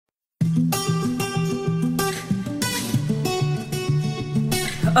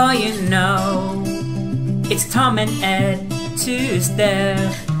oh you know, it's Tom and Ed, Tuesday.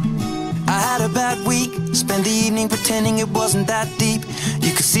 I had a bad week, spent the evening pretending it wasn't that deep.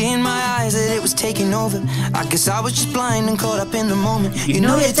 You could see in my eyes that it was taking over. I guess I was just blind and caught up in the moment. You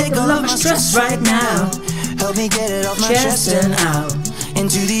know you take all of my stress right now. Help me get it off my chest and out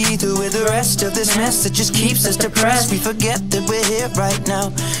into the ether with the rest of this mess that just keeps us depressed. We forget that we're here right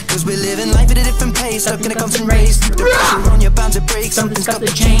now, cause we're living life at a different pace, stuck in a constant race. The pressure on, you're bound to break, something's got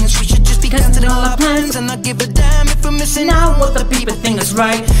to change. We should just be cancelling all our plans and not give a damn if we're missing out what the people think is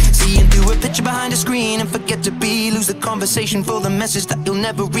right. Seeing through a picture behind a screen and forget to be, lose the conversation for the message that you'll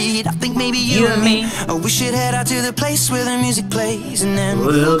never read. I think maybe you and me, oh, we should head out to the place where the music plays, and then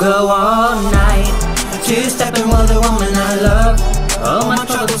we'll go all night, two-stepping with the woman I love. All my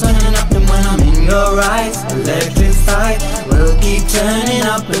troubles turning up, and when I'm in your eyes, electrified, we'll keep turning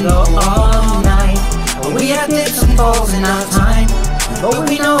up and go all night. We had dips and falls in our time, but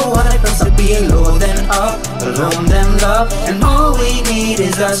we know what it feels to be lower than up, alone than love, and all we need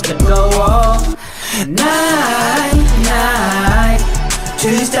is us to go all night, night.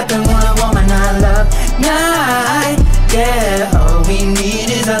 Two-stepping with a woman I love, night, yeah, all we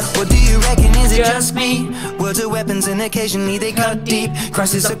need is us. What do you reckon, is it just me? Words are weapons and occasionally they cut deep.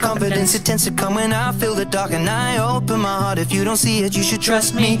 Crisis of confidence, it tends to come when I feel the dark and I open my heart. If you don't see it, you should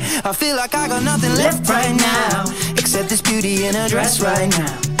trust me. I feel like I got nothing left right now, except this beauty in her dress right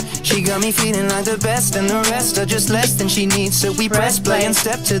now. She got me feeling like the best, and the rest are just less than she needs. So we press play and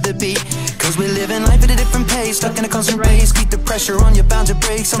step to the beat, cause we're living life at a different pace, stuck in a constant race. Keep the pressure on, you're bound to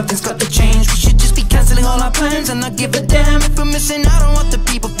break, something's got to change. We should just be cancelling all our plans and not give a damn if we're missing out on what the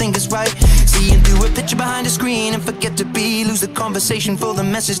people think is right. Seeing through a picture behind a screen and forget to be, lose the conversation for the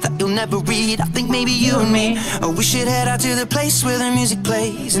message that you'll never read. I think maybe you and me, oh, we should head out to the place where the music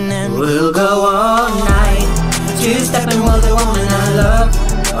plays, and then we'll go all night, two-stepping with the woman I love.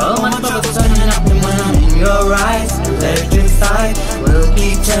 All my troubles turning up, and when I'm in your eyes, electrified, we'll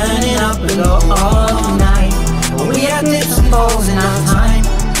keep turning up and go all night. We had dips and falls in our time,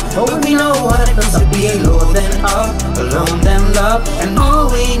 but we know what it feels to be lower than up, alone than love, and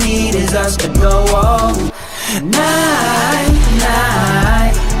all we need is us to go all night,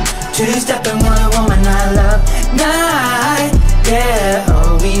 night. Two-stepping with a woman I love, night, yeah,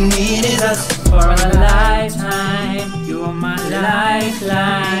 all we need is us for a lifetime. You are my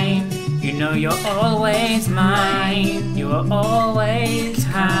lifeline, you know you're always mine, you are always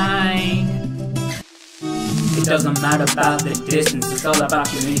kind. It doesn't matter about the distance, it's all about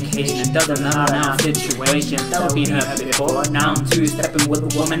communication. It doesn't matter our situation, never been here before. Now I'm two-stepping with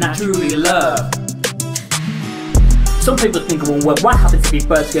a woman I truly love. Some people think, well, what happens if we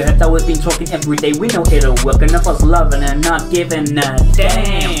both get that we've been talking every day? We know it'll work, enough of us loving and not giving a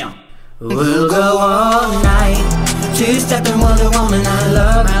damn. We'll go all night, two-stepping with a woman I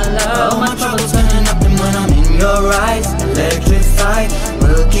love. All my troubles turning up, and when I'm in your eyes, electrified,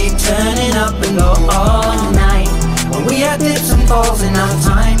 we'll keep turning up and go all night. When we had dips and falls in our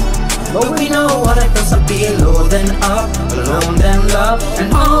time, but we know what it feels to be lower than up, alone than love,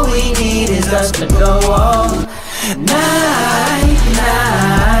 and all we need is us to go all night,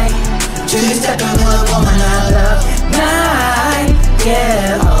 night. Two-stepping with a woman I love, night,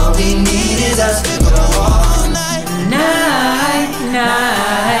 yeah, all we need is us to go all night, night,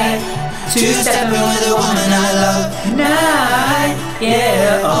 night. Two-stepping with a woman I love, night,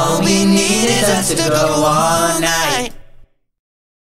 yeah, all we need is us to go all night.